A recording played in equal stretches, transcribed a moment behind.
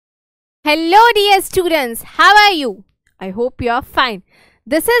Hello dear students, how are you? I hope you are fine.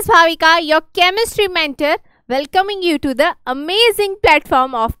 This is Bhavika, your chemistry mentor, welcoming you to the amazing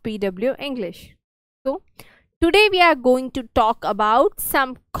platform of PW English. So, today we are going to talk about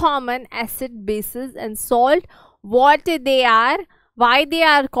some common acid, bases and salt, what they are, why they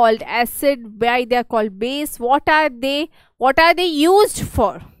are called acid, why they are called base, what are they used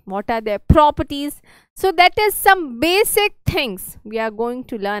for, what are their properties. So that is some basic things we are going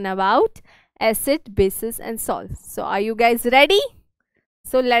to learn about acid, bases and salts. So are you guys ready?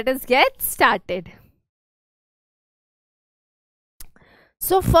 So let us get started.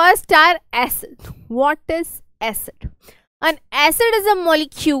 So first are acid. What is acid? An acid is a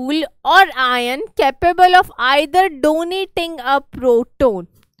molecule or ion capable of either donating a proton.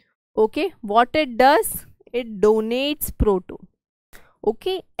 Okay, what it does? It donates proton.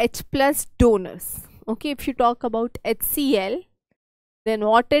 Okay, H plus donors. Okay, if you talk about HCl, then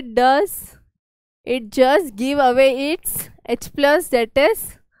what it does? It just give away its H plus, that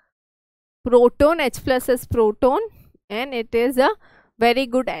is proton. H plus is proton and it is a very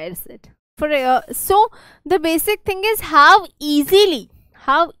good acid. So the basic thing is how easily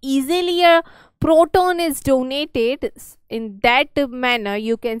a proton is donated. In that manner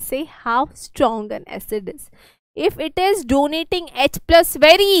you can say how strong an acid is. If it is donating H plus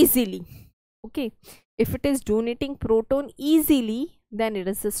very easily, okay, if it is donating proton easily, then it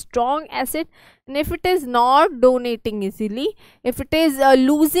is a strong acid. And if it is not donating easily, if it is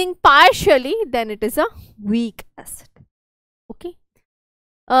losing partially, then it is a weak acid. Okay.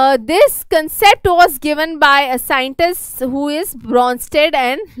 This concept was given by a scientist who is Bronsted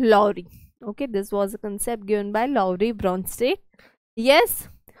and Lowry. Okay, this was a concept given by Lowry, Bronsted. Yes.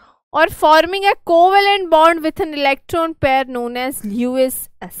 Or forming a covalent bond with an electron pair known as Lewis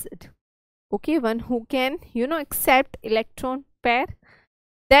acid. Okay, one who can accept electron pair,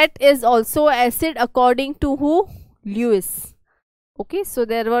 that is also acid according to who? Lewis. Okay, so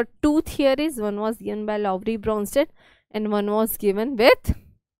there were two theories, one was given by Lowry, Bronsted and one was given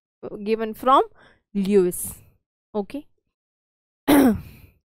from Lewis. Okay.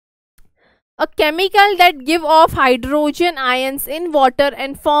 A chemical that give off hydrogen ions in water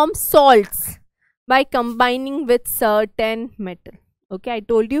and form salts by combining with certain metal. Okay, I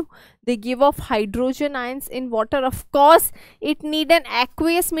told you they give off hydrogen ions in water. Of course, it need an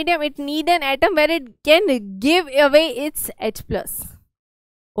aqueous medium. It need an atom where it can give away its H plus.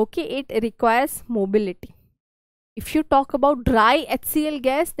 Okay, it requires mobility. If you talk about dry HCl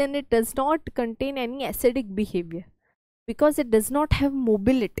gas, then it does not contain any acidic behavior because it does not have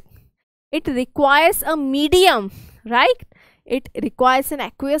mobility. It requires a medium, right? It requires an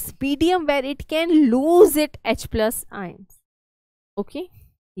aqueous medium where it can lose its H plus ions. Okay,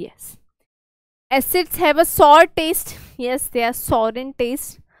 yes. Acids have a sour taste. Yes, they are sour in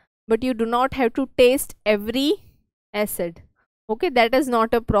taste, but you do not have to taste every acid. Okay, that is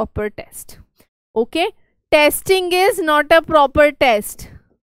not a proper test. Okay, testing is not a proper test.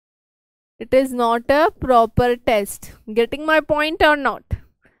 It is not a proper test. Getting my point or not?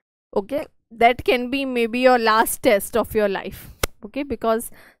 Okay, that can be maybe your last test of your life. Okay,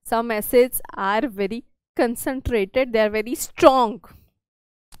 because some acids are very concentrated, they are very strong.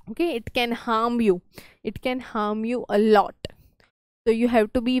 Okay, it can harm you, a lot, so you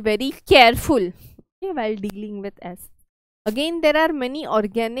have to be very careful, okay, while dealing with acids. Again, there are many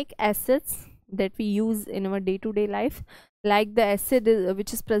organic acids that we use in our day-to-day life, like the acid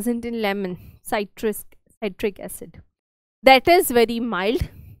which is present in lemon, citric acid, that is very mild.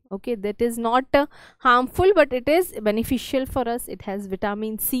 Okay, that is not harmful, but it is beneficial for us. It has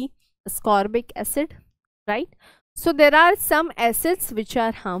vitamin C, ascorbic acid, right? So there are some acids which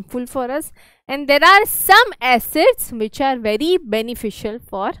are harmful for us, and there are some acids which are very beneficial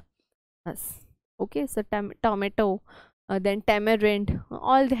for us. Okay, so tomato, then tamarind,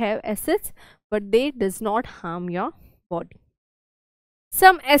 all they have acids, but they does not harm your body.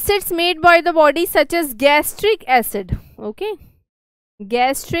 Some acids made by the body, such as gastric acid. Okay,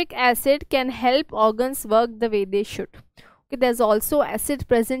 gastric acid can help organs work the way they should. Okay, there's also acid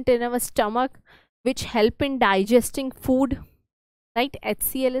present in our stomach which help in digesting food, right?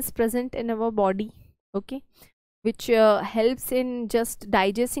 HCl is present in our body, okay, which helps in just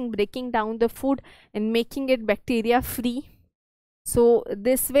digesting, breaking down the food and making it bacteria free. So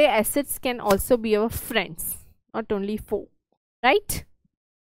this way acids can also be our friends, not only foe, right?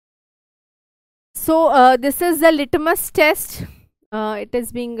 So this is the litmus test. It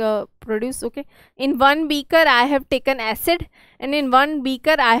is being produced. Okay, in one beaker I have taken acid and in one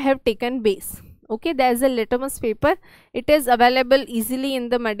beaker I have taken base. Okay, there is a litmus paper. It is available easily in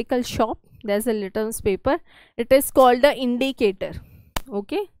the medical shop. There is a litmus paper. It is called the indicator.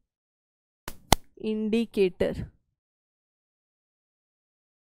 Okay, indicator.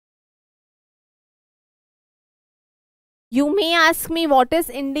 You may ask me, what is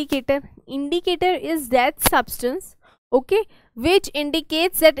indicator? Indicator is that substance, okay, which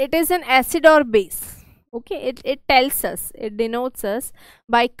indicates that it is an acid or base. Okay, it tells us, it denotes us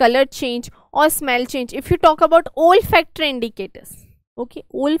by color change or smell change. If you talk about olfactory indicators, okay,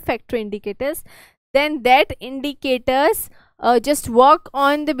 olfactory indicators, then that indicators just work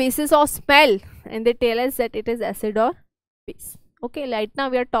on the basis of smell, and they tell us that it is acid or base. Okay, right now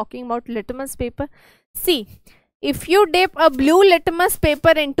we are talking about litmus paper. See, if you dip a blue litmus paper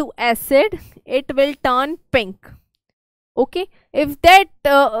into acid, it will turn pink. Okay, if that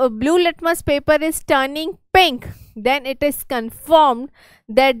blue litmus paper is turning pink, then it is confirmed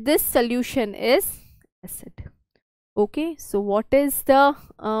that this solution is acid. Okay, so what is the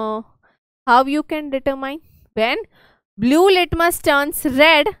how you can determine? When blue litmus turns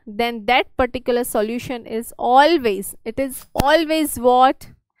red, then that particular solution is always, it is always what?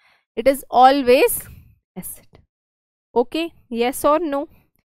 It is always acid. Okay, yes or no?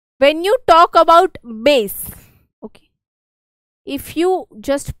 When you talk about base, okay, if you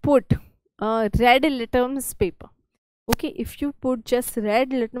just put red litmus paper, okay, if you put just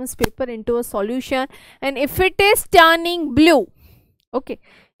red litmus paper into a solution, and if it is turning blue, okay,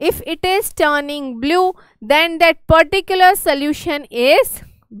 if it is turning blue, then that particular solution is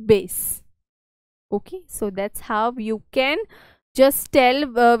base. Okay, so that's how you can just tell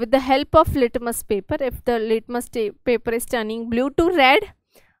with the help of litmus paper, if the litmus paper is turning blue to red,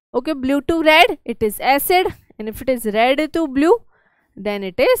 okay, blue to red, it is acid, and if it is red to blue, then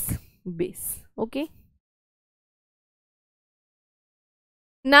it is base. Okay,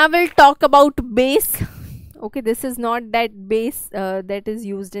 now we'll talk about base. Okay, this is not that base that is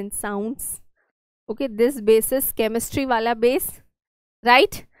used in sounds. Okay, this base is chemistry wala base,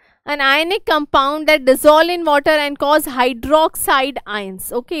 right? An ionic compound that dissolve in water and cause hydroxide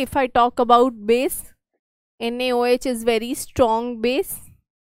ions. Okay, if I talk about base, NaOH is very strong base,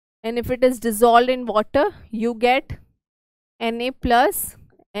 and if it is dissolved in water, you get Na plus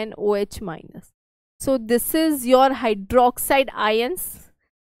and OH minus. So this is your hydroxide ions,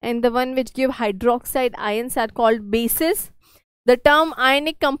 and the one which give hydroxide ions are called bases. The term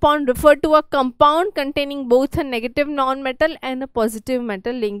ionic compound refer to a compound containing both a negative non-metal and a positive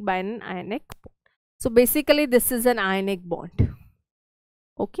metal linked by an ionic bond. So basically this is an ionic bond.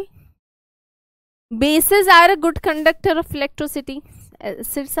 Okay. Bases are a good conductor of electricity.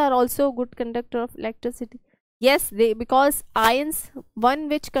 Acids are also a good conductor of electricity. Yes, they, because ions, one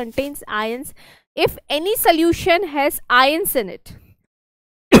which contains ions, if any solution has ions in it,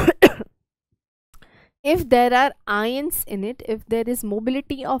 if there are ions in it, if there is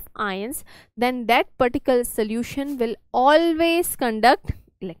mobility of ions, then that particular solution will always conduct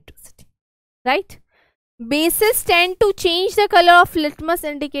electricity, right? Bases tend to change the color of litmus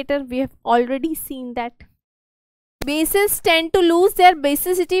indicator. We have already seen that. Bases tend to lose their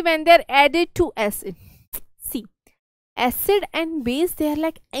basicity when they are added to acid. See, acid and base, they are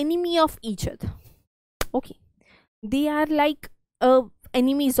like enemy of each other. Okay, they are like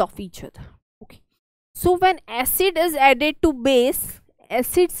enemies of each other. Okay, so when acid is added to base,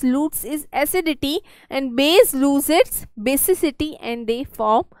 acid loses its acidity and base loses its basicity, and they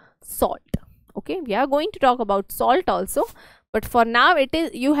form salt. Okay, we are going to talk about salt also, but for now it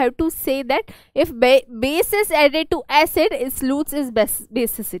is, you have to say that if base is added to acid, it loses its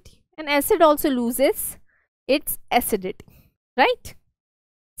basicity, and acid also loses its acidity, right?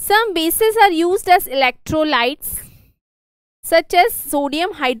 Some bases are used as electrolytes, such as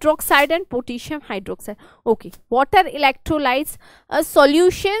sodium hydroxide and potassium hydroxide. Okay, what are electrolytes?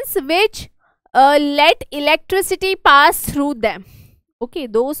 Solutions which let electricity pass through them. Okay,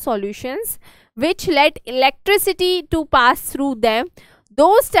 those solutions which let electricity to pass through them,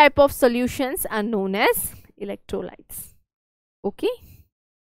 those type of solutions are known as electrolytes. Okay,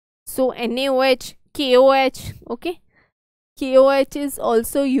 so NaOH, KOH, okay, KOH is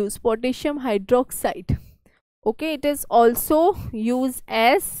also used, potassium hydroxide. Okay, it is also used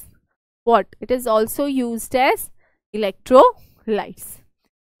as what? It is also used as electrolytes.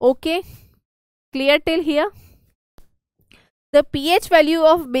 Okay, clear till here? The pH value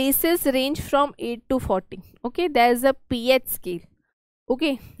of bases range from 8 to 40. Okay, there is a pH scale.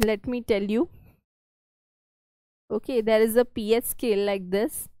 Okay, let me tell you. Okay, there is a pH scale like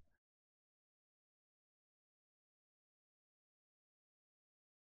this.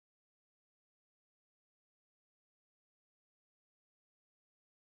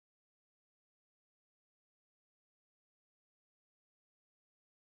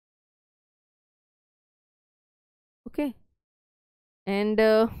 Okay, and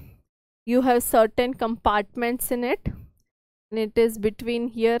you have certain compartments in it, and it is between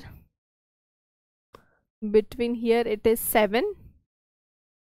here it is 7,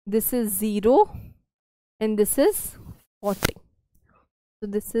 this is 0, and this is 40. So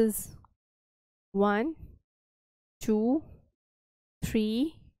this is 1, 2,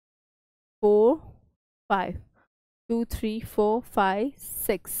 3, 4, 5. 2, 3, 4, 5,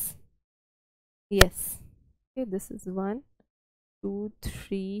 6. Yes. Okay, this is 1, 2,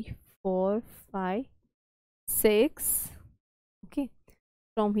 3, 4, 5, 6. Okay.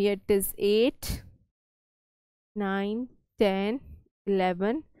 From here it is 8, 9, 10,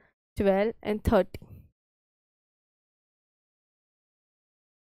 11, 12, and 13.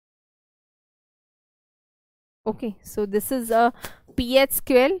 Okay, so this is a pH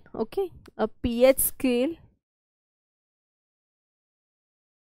scale. Okay, a pH scale.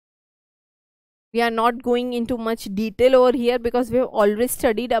 We are not going into much detail over here because we have already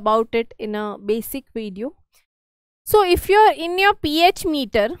studied about it in a basic video. So if you're in your pH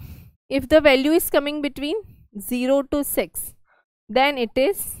meter, if the value is coming between 0 to 6, then it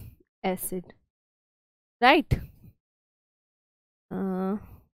is acid, right?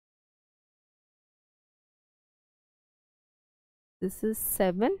 This is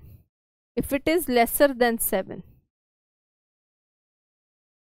 7. If it is lesser than 7,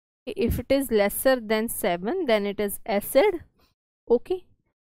 if it is lesser than 7, then it is acid. Okay,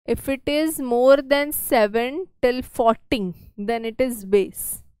 if it is more than 7 till 14, then it is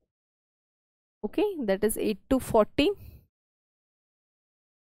base. Okay, that is 8 to 14.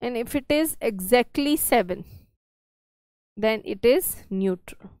 And if it is exactly 7, then it is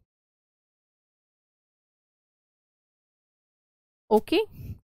neutral. Okay,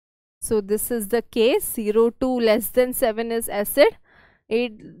 so this is the case. 0 to less than 7 is acid,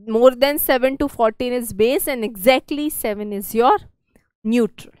 8 more than 7 to 14 is base, and exactly 7 is your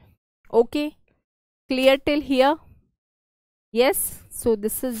neutral. Okay, clear till here? Yes, so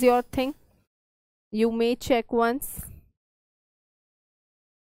this is your thing. You may check once.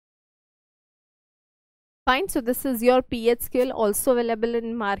 Fine, so this is your pH scale, also available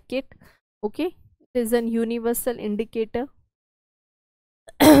in market. Okay, it is an universal indicator.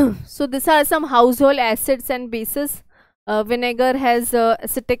 So these are some household acids and bases. Vinegar has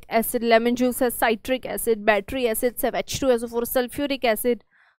acetic acid, lemon juice has citric acid, battery acids have H2SO4, sulfuric acid,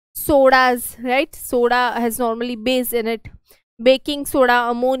 sodas, right? Soda has normally base in it. Baking soda,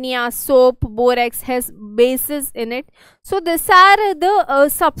 ammonia, soap, borax has bases in it. So these are the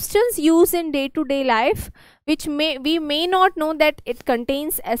substance used in day-to-day life, which we may not know that it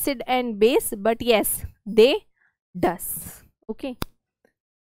contains acid and base, but yes, they does. Okay.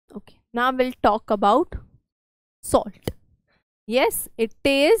 Okay, now we'll talk about salt. Yes, it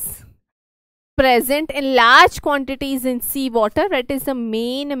is present in large quantities in seawater. It is the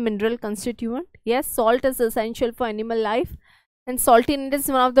main mineral constituent. Yes, salt is essential for animal life, and saltiness is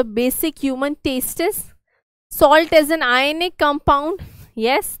one of the basic human tastes. Salt is an ionic compound.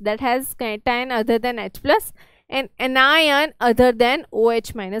 Yes, that has cation other than H+, and anion other than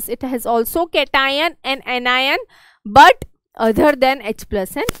OH-. It has also cation and anion, but other than H+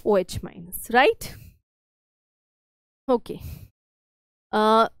 and OH-, right? Okay.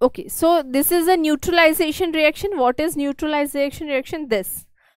 Okay, so this is a neutralization reaction. What is neutralization reaction? This,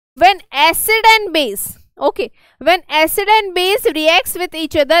 when acid and base, okay, when acid and base reacts with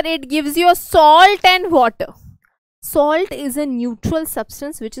each other, it gives you a salt and water. Salt is a neutral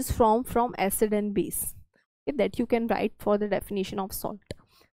substance which is formed from acid and base. Okay, that you can write for the definition of salt.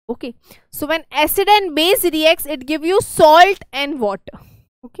 Okay, so when acid and base reacts, it gives you salt and water.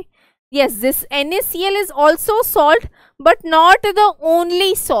 Okay, yes, this NaCl is also salt, but not the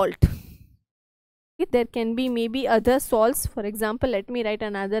only salt. Okay, there can be maybe other salts. For example, let me write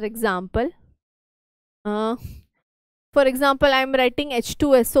another example. For example, I am writing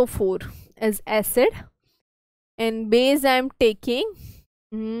H2SO4 as acid, and base I am taking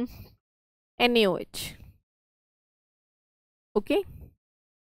NaOH. Okay,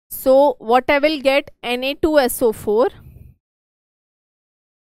 so what I will get? Na2SO4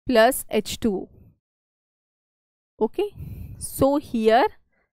 plus H2O. Okay, so here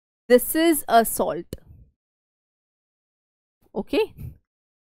this is a salt. Okay,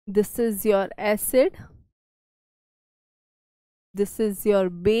 this is your acid, this is your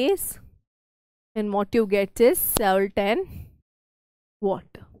base, and what you get is salt and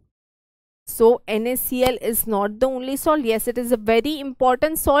water. So NaCl is not the only salt. Yes, it is a very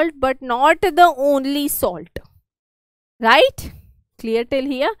important salt, but not the only salt, right? Clear till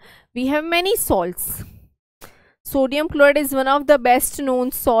here? We have many salts. Sodium chloride is one of the best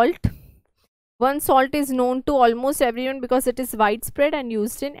known salt. One salt is known to almost everyone because it is widespread and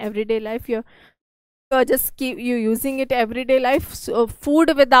used in everyday life. You're just keep you using it everyday life. So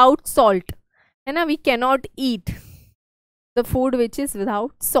food without salt, and we cannot eat the food which is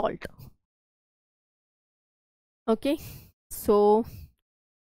without salt. Okay, so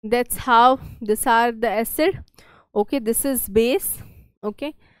that's how these are the acid. Okay, this is base.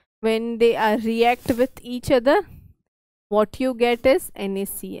 Okay, when they are react with each other, what you get is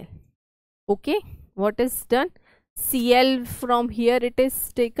NaCl. Okay, what is done? Cl from here it is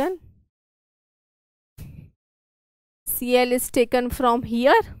taken. Cl is taken from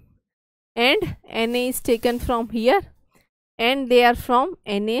here and Na is taken from here, and they are from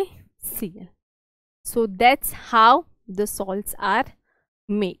NaCl. So that's how the salts are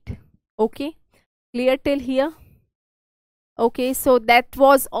made. Okay, clear till here? Okay, so that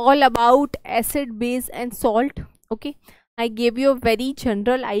was all about acid, base and salt. Okay, I gave you a very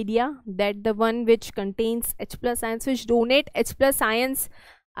general idea that the one which contains H plus ions, which donate H plus ions,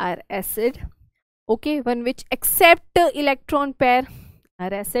 are acid. Okay, one which accept electron pair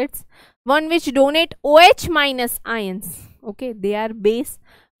are acids. One which donate OH minus ions, okay, they are base.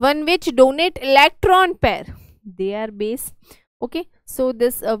 One which donate electron pair, they are base. Okay, so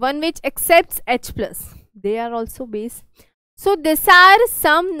this one which accepts H plus, they are also base. So these are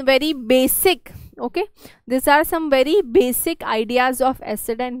some very basic, okay, these are some very basic ideas of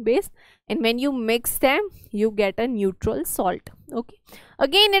acid and base, and when you mix them you get a neutral salt. Okay,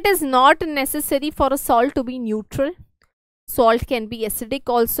 again it is not necessary for a salt to be neutral. Salt can be acidic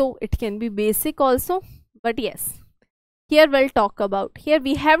also, it can be basic also, but yes, here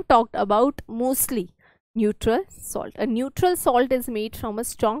we have talked about mostly neutral salt. A neutral salt is made from a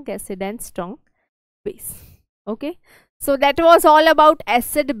strong acid and strong base. Okay, so that was all about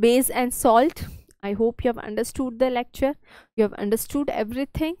acid, base and salt. I hope you have understood the lecture, you have understood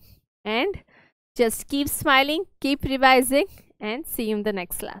everything, and just keep smiling, keep revising, and see you in the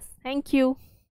next class. Thank you.